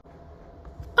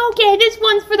Okay, this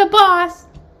one's for the boss.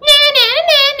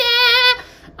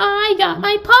 I got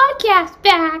my podcast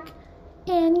back.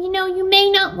 And, you may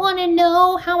not want to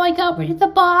know how I got rid of the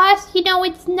boss.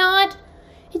 It's not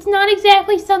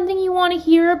exactly something you want to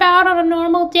hear about on a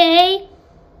normal day.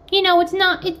 It's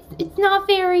not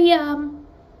very,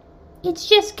 it's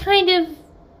just kind of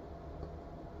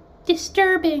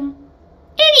disturbing.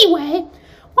 Anyway,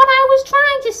 what I was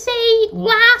trying to say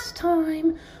last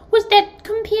time was that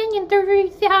Companion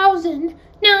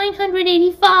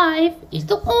 30,985 is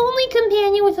the only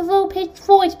companion with a low-pitched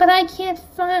voice, but I can't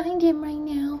find him right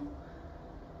now.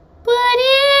 But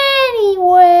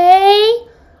anyway,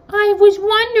 I was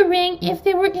wondering if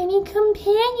there were any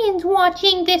companions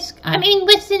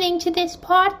listening to this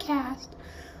podcast.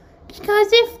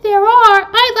 Because if there are,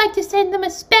 I'd like to send them a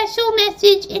special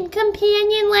message in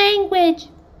companion language.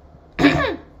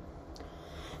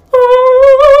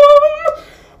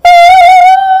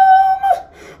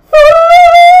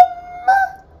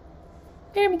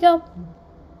 There we go.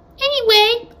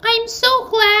 Anyway, I'm so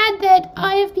glad that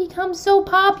I have become so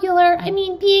popular.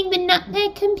 Being the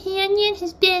Nutmeg Companion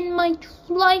has been my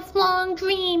lifelong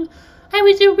dream. I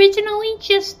was originally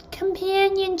just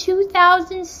Companion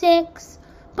 2006,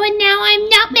 but now I'm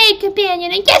Nutmeg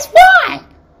Companion, and guess why?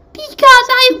 Because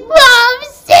I love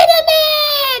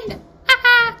cinnamon!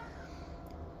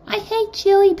 I hate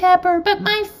Chili Pepper, but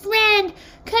my friend,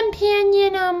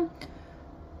 Companion,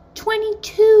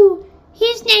 22,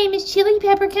 his name is Chili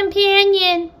Pepper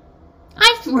Companion.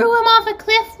 I threw him off a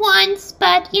cliff once,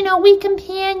 but, we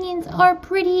companions are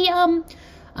pretty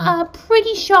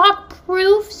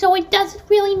shock-proof, so it doesn't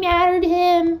really matter to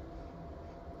him.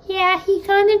 Yeah, he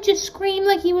kind of just screamed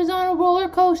like he was on a roller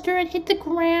coaster and hit the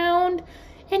ground,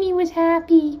 and he was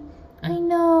happy. I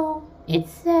know,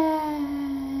 it's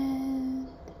sad.